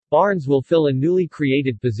Barnes will fill a newly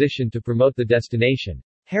created position to promote the destination.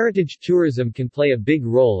 Heritage tourism can play a big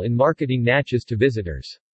role in marketing Natchez to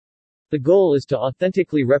visitors. The goal is to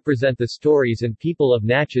authentically represent the stories and people of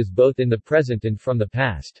Natchez both in the present and from the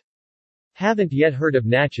past. Haven't yet heard of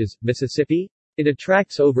Natchez, Mississippi? It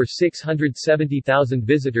attracts over 670,000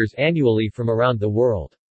 visitors annually from around the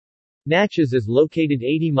world. Natchez is located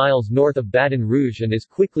 80 miles north of Baton Rouge and is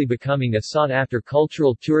quickly becoming a sought-after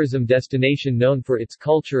cultural tourism destination known for its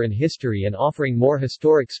culture and history and offering more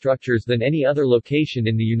historic structures than any other location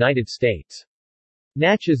in the United States.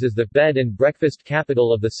 Natchez is the bed and breakfast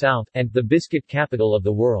capital of the South, and the biscuit capital of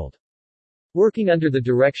the world. Working under the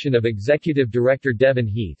direction of Executive Director Devin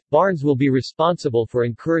Heath, Barnes will be responsible for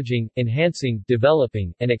encouraging, enhancing,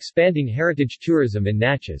 developing, and expanding heritage tourism in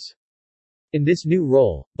Natchez. In this new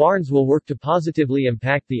role, Barnes will work to positively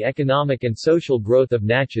impact the economic and social growth of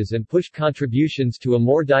Natchez and push contributions to a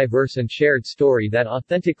more diverse and shared story that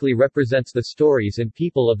authentically represents the stories and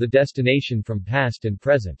people of the destination from past and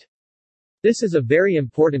present. This is a very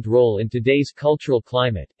important role in today's cultural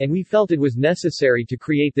climate, and we felt it was necessary to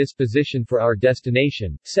create this position for our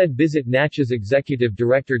destination, said Visit Natchez Executive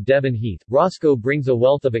Director Devin Heath. Roscoe brings a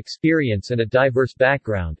wealth of experience and a diverse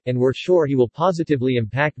background, and we're sure he will positively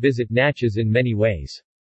impact Visit Natchez in many ways.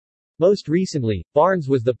 Most recently, Barnes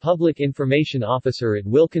was the Public Information Officer at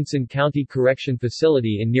Wilkinson County Correction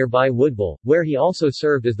Facility in nearby Woodville, where he also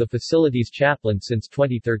served as the facility's chaplain since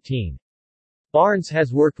 2013. Barnes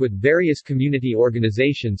has worked with various community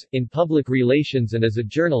organizations, in public relations and as a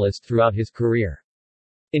journalist throughout his career.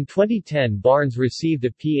 In 2010 Barnes received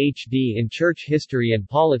a Ph.D. in Church History and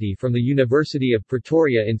Polity from the University of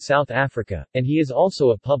Pretoria in South Africa, and he is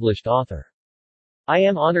also a published author. I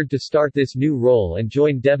am honored to start this new role and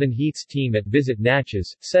join Devin Heath's team at Visit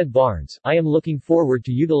Natchez, said Barnes. I am looking forward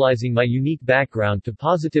to utilizing my unique background to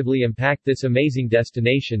positively impact this amazing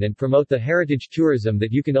destination and promote the heritage tourism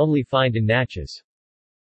that you can only find in Natchez.